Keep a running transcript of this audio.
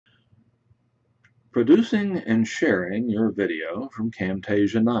Producing and sharing your video from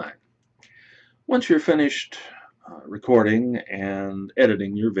Camtasia 9. Once you're finished recording and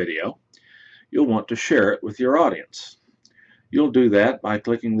editing your video, you'll want to share it with your audience. You'll do that by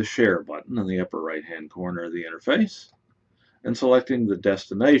clicking the Share button in the upper right-hand corner of the interface and selecting the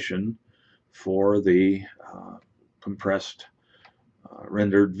destination for the compressed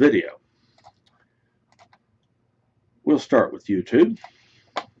rendered video. We'll start with YouTube,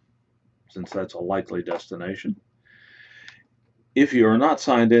 since that's a likely destination. If you are not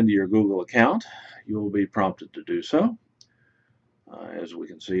signed into your Google account, you will be prompted to do so. As we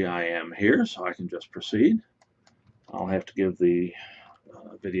can see, I am here, so I can just proceed. I'll have to give the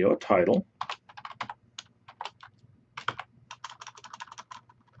video a title.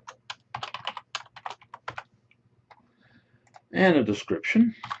 And a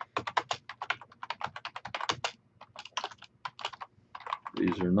description.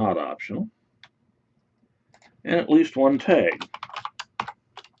 These are not optional. And at least one tag.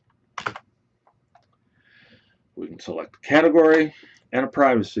 We can select a category and a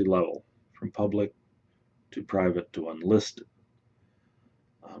privacy level from public to private to unlisted.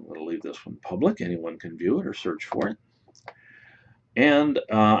 I'm going to leave this one public. Anyone can view it or search for it. And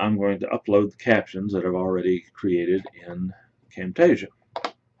I'm going to upload the captions that I've already created in Camtasia.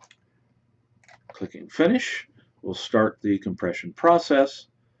 Clicking Finish will start the compression process,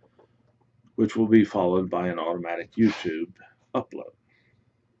 which will be followed by an automatic YouTube upload.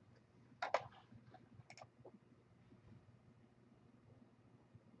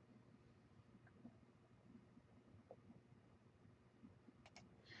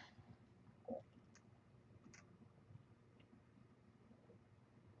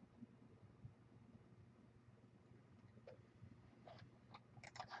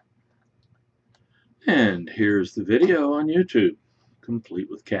 And here's the video on YouTube, complete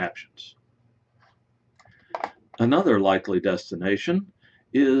with captions. Another likely destination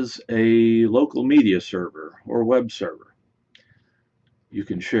is a local media server or web server. You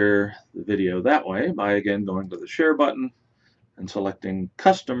can share the video that way by again going to the Share button and selecting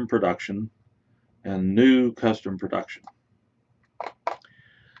Custom Production and New Custom Production.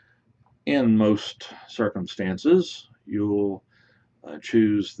 In most circumstances, you'll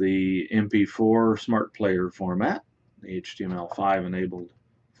choose the MP4 Smart Player format, the HTML5 enabled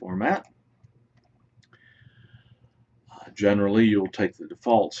format. Generally, you'll take the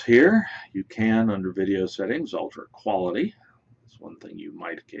defaults here. You can, under video settings, alter quality. That's one thing you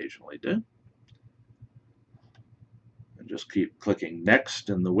might occasionally do. And just keep clicking Next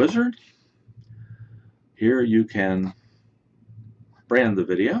in the wizard. Here you can brand the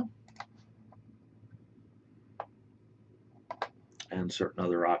video and certain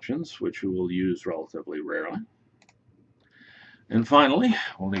other options, which you will use relatively rarely. And finally,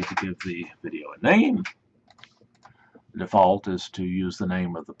 we'll need to give the video a name. The default is to use the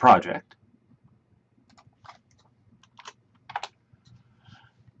name of the project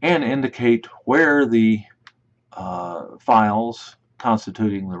and indicate where the files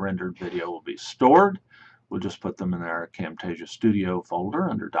constituting the rendered video will be stored. We'll just put them in our Camtasia Studio folder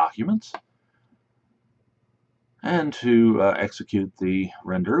under Documents. And to execute the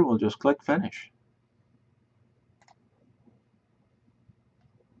render, we'll just click Finish.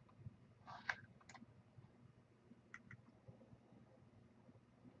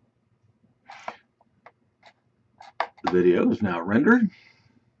 The video is now rendered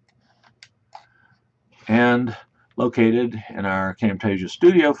and located in our Camtasia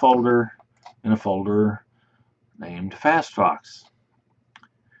Studio folder in a folder named FastFox.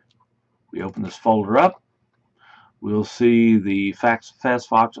 We open this folder up. We'll see the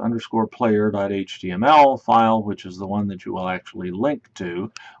fastfox_player.html file, which is the one that you will actually link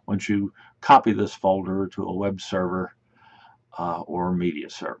to once you copy this folder to a web server or media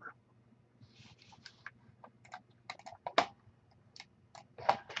server.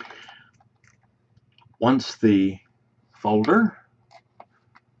 Once the folder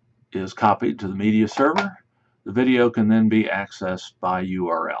is copied to the media server, the video can then be accessed by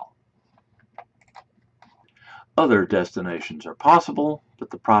URL. Other destinations are possible, but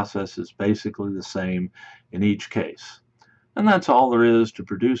the process is basically the same in each case. And that's all there is to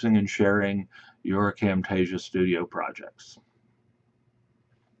producing and sharing your Camtasia Studio projects.